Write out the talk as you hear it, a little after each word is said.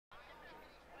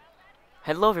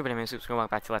Hello everybody, my name is Soups, and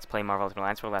welcome back to Let's Play Marvel Ultimate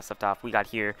Alliance. Where last left off, we got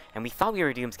here, and we thought we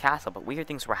were Doom's Castle, but weird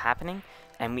things were happening,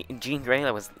 and Jean Grey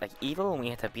was, like, evil, and we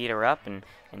had to beat her up, and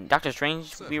Doctor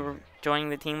Strange, we were joining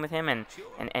the team with him, and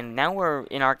now we're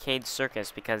in Arcade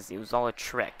Circus, because it was all a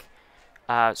trick.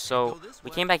 So,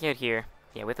 we came back out here,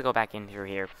 yeah, we have to go back in through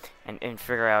here, and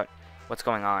figure out what's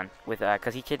going on, with,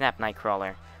 because he kidnapped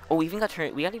Nightcrawler. Oh, we even got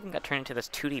turned into this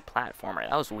 2D platformer,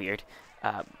 that was weird.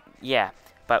 Yeah,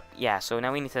 but, yeah, so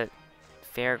now we need to...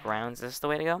 Fairgrounds, is this the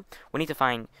way to go? We need to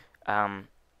find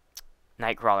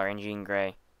Nightcrawler and Jean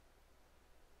Grey.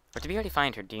 Or did we already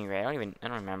find her, Jean Grey? I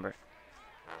don't remember.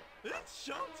 It's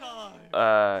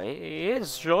showtime.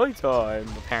 It's showtime,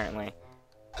 apparently.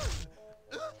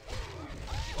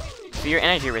 So you're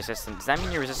energy resistant. Does that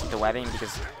mean you're resistant to webbing?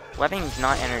 Because webbing is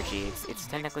not energy. It's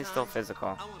technically still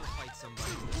physical.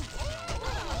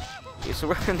 Yeah,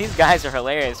 so these guys are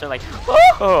hilarious. They're like,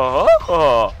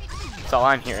 oh. That's all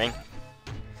I'm hearing.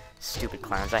 Stupid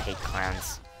clowns. I hate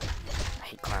clowns. I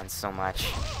hate clowns so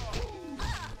much.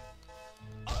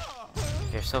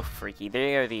 They're so freaky.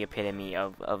 They are the epitome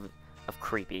of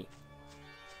creepy.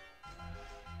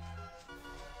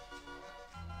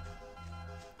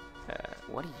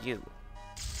 What are you?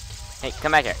 Hey,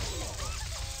 come back here.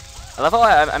 I love how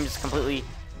I'm just completely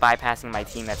bypassing my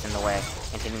team that's in the way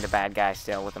and hitting the bad guy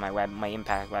still with my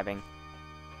impact webbing.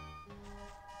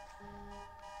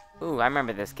 Ooh, I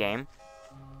remember this game.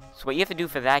 So what you have to do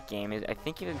for that game is, I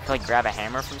think you can like grab a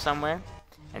hammer from somewhere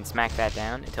and smack that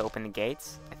down to open the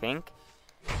gates, I think.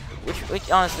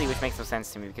 Which honestly makes no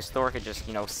sense to me, because Thor could just,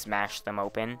 you know, smash them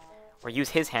open or use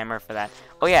his hammer for that.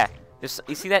 Oh yeah, you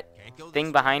see that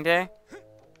thing behind her?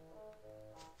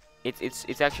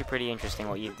 It's actually pretty interesting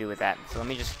what you do with that. So let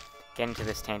me just get into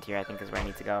this tent here, I think is where I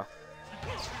need to go.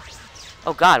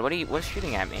 Oh god, what's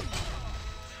shooting at me?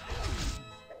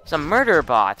 It's a murder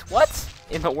bot. What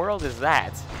in the world is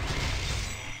that?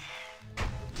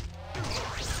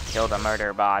 Kill the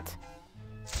murder bot.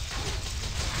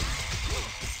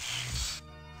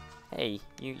 Hey,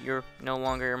 you're no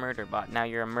longer a murder bot. Now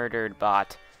you're a murdered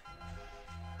bot.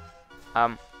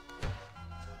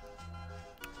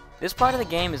 This part of the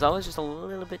game is always just a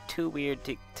little bit too weird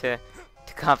to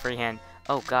comprehend.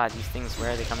 Oh god, these things,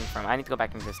 where are they coming from? I need to go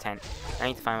back into this tent. I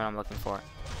need to find what I'm looking for.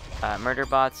 Murder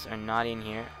bots are not in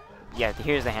here. Yeah,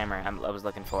 here's the hammer I was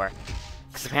looking for.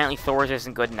 Because apparently Thor's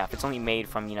isn't good enough. It's only made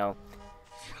from, you know,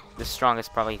 the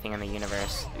strongest probably thing in the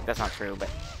universe. That's not true, but...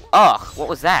 Ugh, what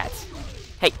was that?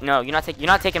 Hey, no, you're not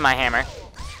taking my hammer.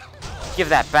 Give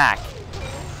that back.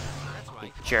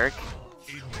 You jerk.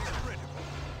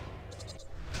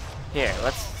 Here,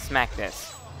 let's smack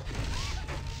this.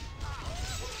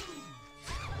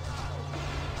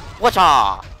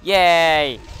 Whatcha!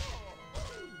 Yay!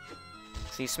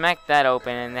 So you smack that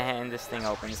open, and this thing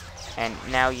opens, and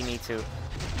now you need to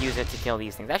use it to kill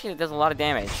these things. Actually, it does a lot of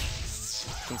damage,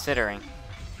 considering.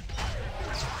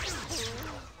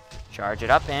 Charge it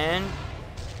up, and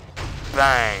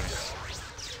bang!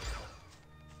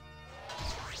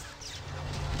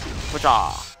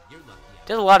 Whatcha!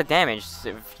 Does a lot of damage,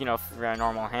 if, you know, for a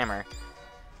normal hammer.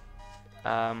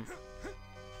 Throw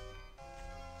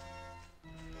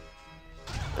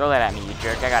that at me, you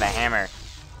jerk! I got a hammer.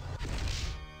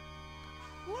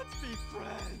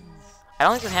 I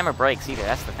don't think this hammer breaks either,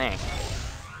 that's the thing.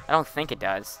 I don't think it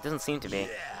does. It doesn't seem to be.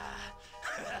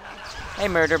 Hey,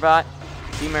 Murderbot.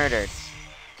 Be murdered.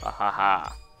 Ha ha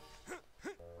ha.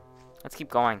 Let's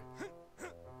keep going.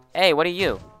 Hey, what are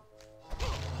you?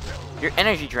 You're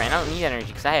energy drain. I don't need energy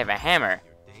because I have a hammer.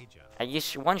 I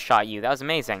just one-shot you. That was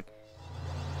amazing.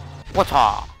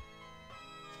 Whatcha?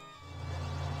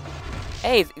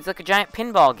 Hey, it's like a giant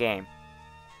pinball game.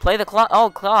 Play the claw.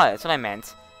 Oh, claw. That's what I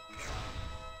meant.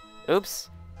 Oops.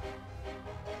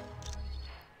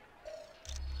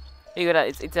 You gotta,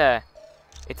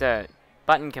 it's a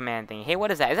button command thing. Hey,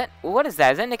 what is that? What is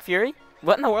that? Is that Nick Fury?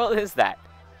 What in the world is that?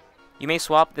 You may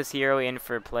swap this hero in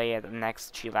for play at the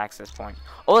next Shield access point.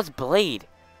 Oh, it's Blade.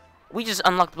 We just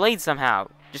unlocked Blade somehow,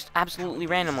 just absolutely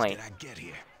randomly. Did I get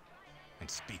here? And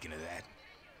speaking of that,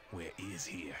 where is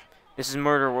here? This is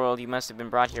Murder World. You must have been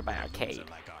brought here by Arcade.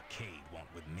 Like Arcade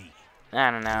want with me. I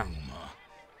don't know.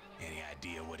 Any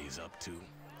idea what he's up to?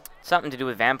 Something to do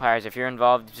with vampires. If you're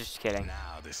involved, just kidding.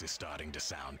 Now this is starting to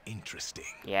sound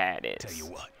interesting. Yeah, it is. Tell you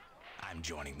what, I'm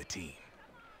joining the team.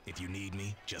 If you need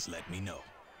me, just let me know.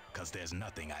 Cause there's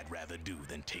nothing I'd rather do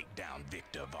than take down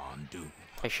Victor Von Doom.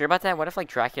 Are you sure about that? What if like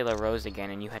Dracula rose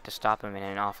again and you had to stop him in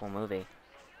an awful movie?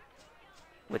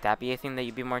 Would that be a thing that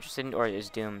you'd be more interested in, or is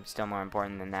Doom still more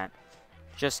important than that?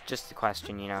 Just a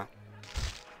question, you know.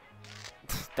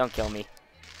 Don't kill me.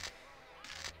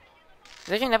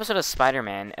 There's actually an episode of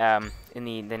Spider-Man, in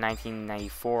the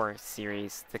 1994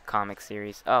 series, the comic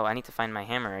series. Oh, I need to find my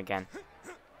hammer again.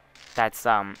 That's,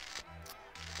 there's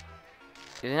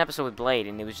an episode with Blade,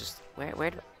 and it was just,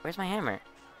 where's my hammer?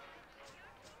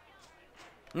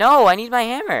 No, I need my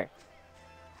hammer!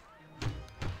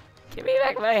 Give me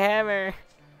back my hammer!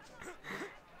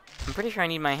 I'm pretty sure I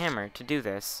need my hammer to do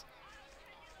this.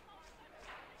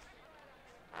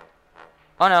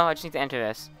 Oh no, I just need to enter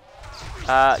this.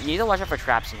 You need to watch out for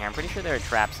traps in here. I'm pretty sure there are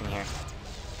traps in here.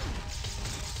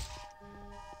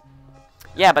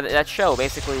 Yeah, but that show,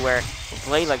 basically, where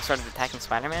Blade, like, started attacking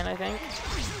Spider-Man, I think?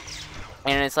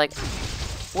 And it's like,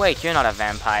 wait, you're not a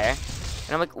vampire.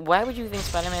 And I'm like, why would you think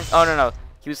Spider-Man's... Oh, no.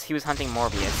 He was hunting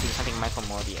Morbius. He was hunting Michael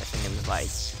Morbius, and it was like...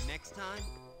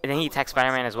 And then he attacks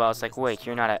Spider-Man as well. It's like, wait,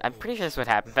 you're not a... I'm pretty sure that's what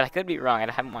happened, but I could be wrong.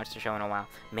 I haven't watched the show in a while.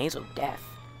 Maze of Death.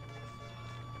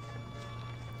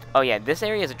 Oh yeah, this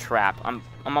area is a trap. I'm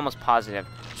almost positive.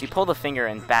 So you pull the finger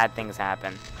and bad things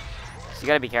happen. So you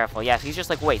gotta be careful. Yeah, so he's just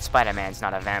like, wait, Spider-Man's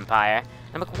not a vampire. And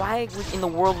I'm like, why in the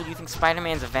world would you think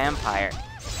Spider-Man's a vampire?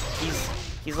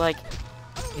 He's like,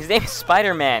 his name is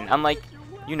Spider-Man. I'm like,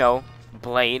 you know,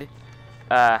 Blade.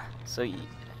 So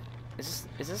is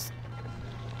this?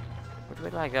 Which way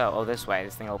do I go? Oh, this way.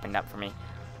 This thing opened up for me.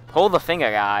 Pull the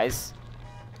finger, guys.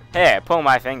 Here, pull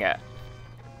my finger.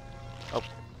 Oh.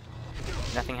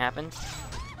 Nothing happened?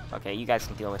 Okay, you guys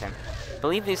can deal with him. I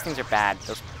believe these things are bad.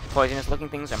 Those poisonous looking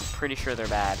things, I'm pretty sure they're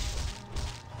bad.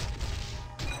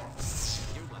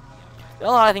 There are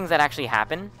a lot of things that actually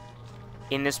happen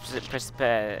in this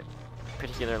particular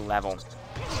level.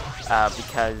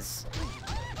 Because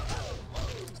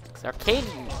Arcade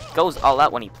goes all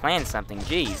out when he plans something,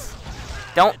 jeez.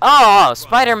 Don't- Oh!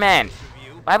 Spider-Man!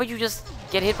 Why would you just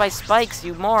get hit by spikes,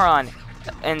 you moron?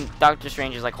 And Doctor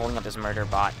Strange is like holding up this murder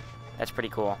bot. That's pretty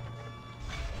cool.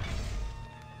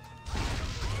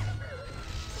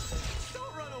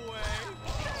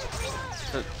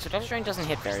 So Doctor Strange doesn't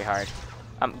hit very hard.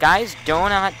 Guys,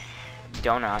 don't,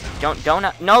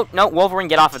 no, Wolverine,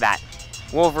 get off of that.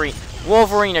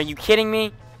 Wolverine, are you kidding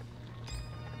me?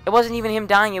 It wasn't even him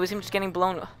dying, it was him just getting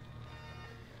blown.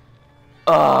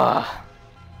 Ugh.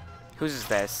 Whose is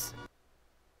this?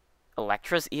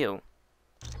 Elektra's? Ew.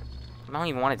 I don't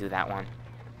even want to do that one.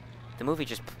 The movie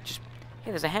just... Hey,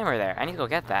 there's a hammer there. I need to go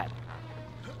get that.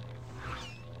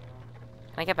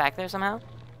 Can I get back there somehow?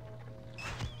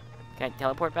 Can I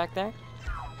teleport back there?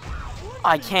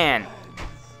 I can!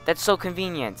 That's so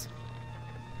convenient.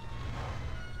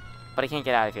 But I can't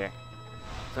get out of here.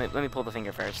 So let me pull the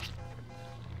finger first.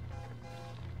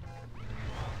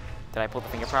 Did I pull the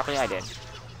finger properly? I did.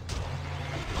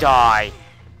 Die!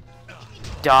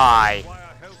 Die!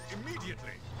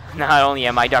 Not only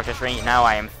am I Doctor Strange, now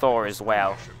I am Thor as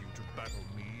well.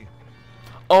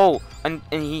 Oh, and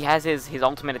he has his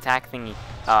ultimate attack thingy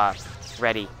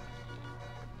ready.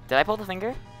 Did I pull the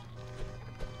finger?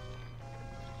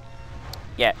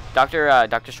 Yeah,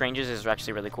 Doctor Strange's is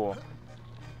actually really cool.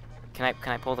 Can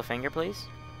I pull the finger, please?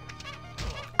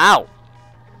 Ow!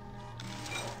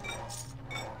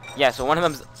 Yeah, so one of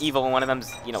them's evil and one of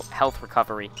them's, you know, health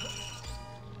recovery.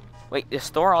 Wait, does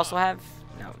Thor also have?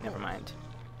 No, never mind.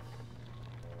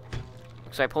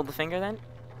 So I pulled the finger then?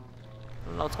 I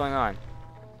don't know what's going on.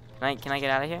 Can I get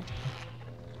out of here?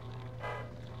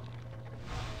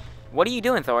 What are you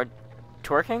doing, Thor?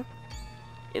 Twerking?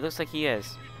 It looks like he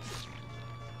is.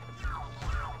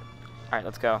 Alright,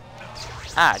 let's go.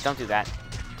 Ah, don't do that.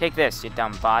 Take this, you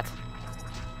dumb bot.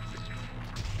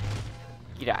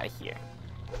 Get out of here.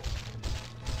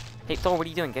 Hey, Thor, what are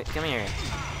you doing? Come here.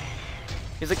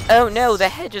 He's like, oh no, the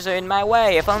hedges are in my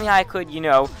way. If only I could, you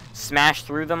know, smash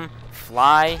through them,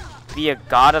 fly, be a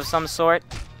god of some sort.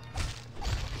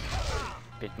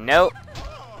 But no.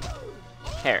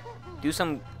 Here, do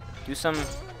some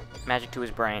magic to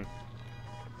his brain.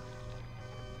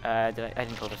 I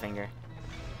didn't pull the finger.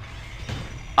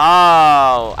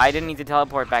 Oh, I didn't need to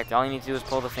teleport back there. All I need to do is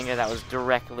pull the finger that was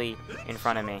directly in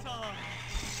front of me.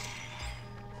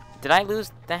 Did I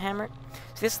lose the hammer?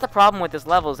 See, this is the problem with this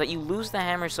level, is that you lose the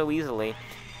hammer so easily,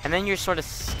 and then you're sort of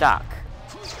stuck.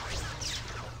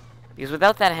 Because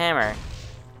without that hammer,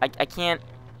 I can't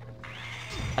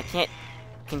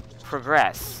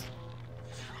progress.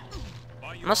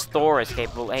 Unless Thor is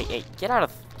capable. Hey, get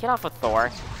off of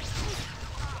Thor.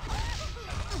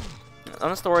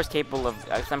 Unless Thor is capable of,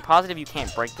 I'm positive you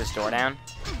can't break this door down.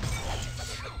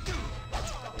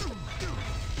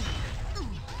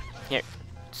 Here,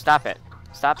 stop it.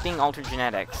 Stop being altered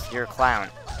genetics. You're a clown.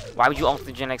 Why would you alter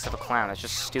the genetics of a clown? That's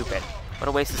just stupid. What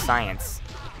a waste of science.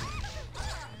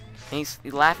 And he's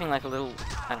laughing like a little,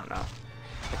 I don't know,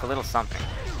 like a little something.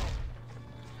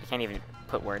 I can't even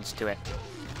put words to it.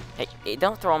 Hey,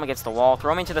 don't throw him against the wall.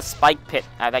 Throw him into the spike pit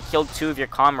that killed 2 of your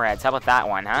comrades. How about that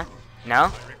one, huh? No?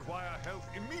 I require help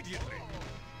immediately.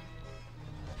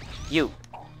 You.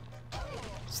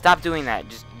 Stop doing that.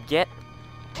 Just get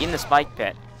in the spike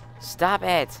pit. Stop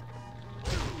it.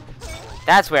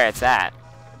 That's where it's at.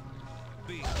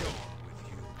 Be gone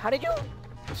with you. How did you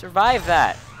survive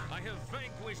that? I have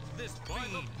vanquished this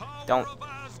fiend.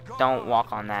 Don't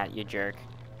walk on that, you jerk.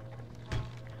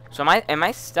 So am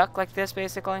I stuck like this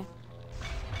basically?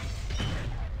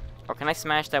 Or can I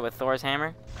smash that with Thor's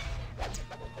hammer?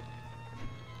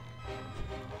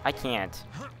 I can't.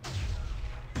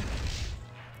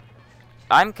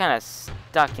 I'm kind of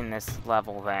stuck in this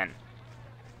level then.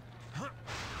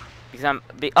 Because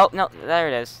oh no, there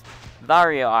it is.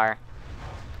 There you are.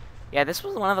 Yeah, this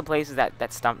was one of the places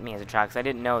that stumped me as a child, because I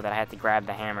didn't know that I had to grab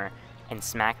the hammer and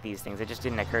smack these things. It just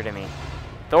didn't occur to me.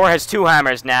 Thor has 2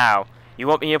 hammers now. You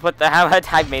want me to put the hammer?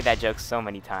 I've made that joke so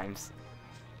many times.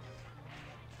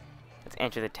 Let's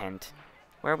enter the tent.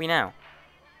 Where are we now?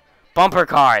 Bumper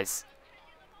cars.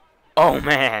 Oh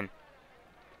man.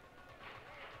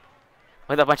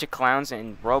 With a bunch of clowns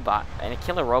and robot, and a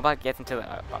killer robot gets into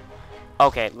the.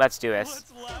 Okay, let's do this.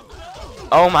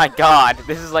 Oh my god,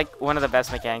 this is like one of the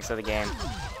best mechanics of the game.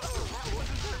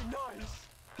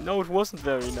 No, it wasn't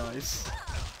very nice.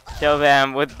 Kill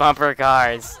them with bumper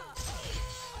cars.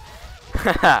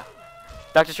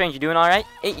 Doctor Strange, you doing alright?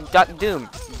 Hey, Doom,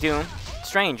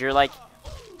 Strange, you're like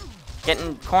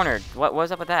getting cornered. What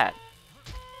was up with that?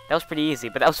 That was pretty easy,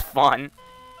 but that was fun.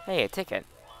 Hey, a ticket.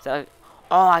 So,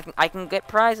 oh, I can get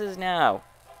prizes now.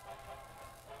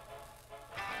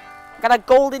 I got a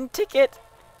golden ticket.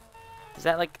 Is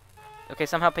that like... Okay,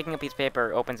 somehow picking up a piece of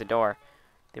paper opens a door.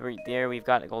 There we've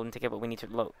got a golden ticket, but we need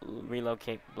to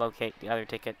locate the other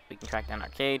ticket. We can track down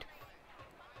Arcade.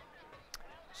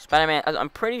 Spider-Man. I'm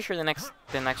pretty sure the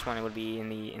next one would be in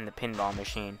the pinball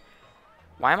machine.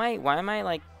 Why am I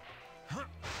like?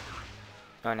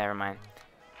 Oh, never mind.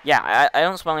 Yeah, I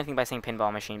don't spoil anything by saying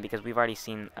pinball machine because we've already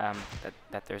seen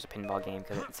that there's a pinball game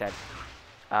because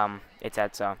it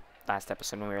said so last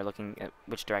episode when we were looking at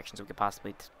which directions we could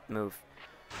possibly move.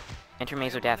 Enter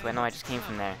Maze of Death. Wait, no, I just came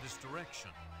from there.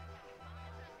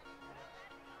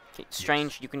 Okay,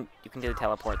 Strange, you can do the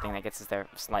teleport thing that gets us there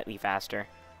slightly faster.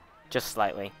 Just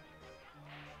slightly.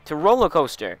 To roller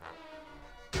coaster.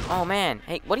 Oh man,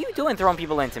 hey, what are you doing throwing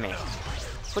people into me?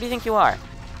 What do you think you are?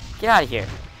 Get out of here.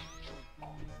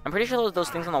 I'm pretty sure those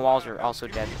things on the walls are also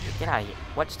dead. Get out of here.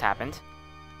 What just happened?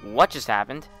 What just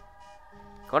happened?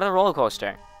 Go to the roller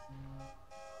coaster.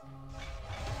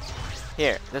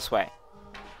 Here, this way.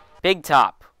 Big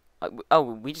top. Oh,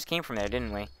 we just came from there,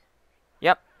 didn't we?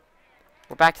 Yep.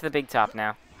 We're back to the big top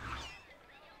now.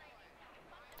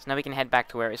 So now we can head back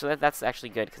to where... So that's actually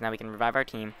good, because now we can revive our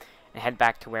team and head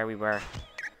back to where we were.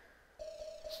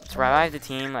 So let's revive the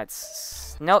team.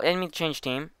 Let's... No, I didn't mean to change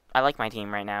team. I like my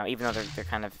team right now, even though they're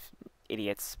kind of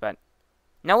idiots, but...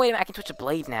 No, wait a minute, I can switch to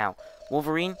Blade now.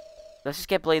 Wolverine? Let's just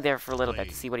get Blade there for a little bit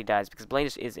to see what he does, because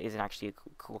Blade is actually a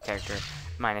cool character,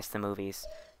 minus the movies.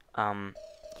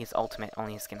 His ultimate,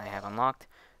 only his skin I have unlocked.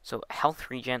 So,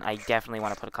 health regen, I definitely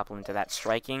want to put a couple into that.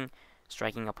 Striking,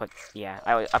 I'll put... Yeah,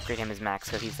 I would upgrade him as max,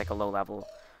 because he's like a low level.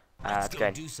 That's good.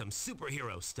 Let's go do some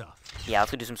superhero stuff. Yeah,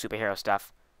 let's go do some superhero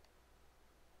stuff.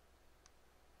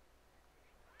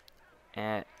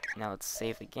 Now let's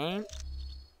save the game.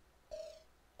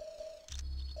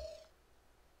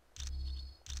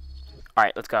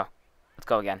 Alright, let's go. Let's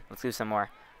go again. Let's do some more.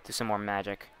 Do some more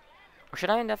magic. Or should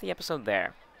I end up the episode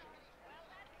there?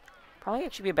 Probably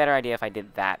it should be a better idea if I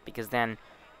did that, because then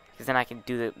I can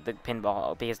do the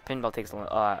pinball, because pinball takes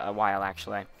a while,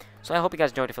 actually. So I hope you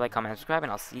guys enjoyed. If you like, comment, and subscribe,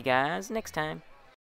 and I'll see you guys next time.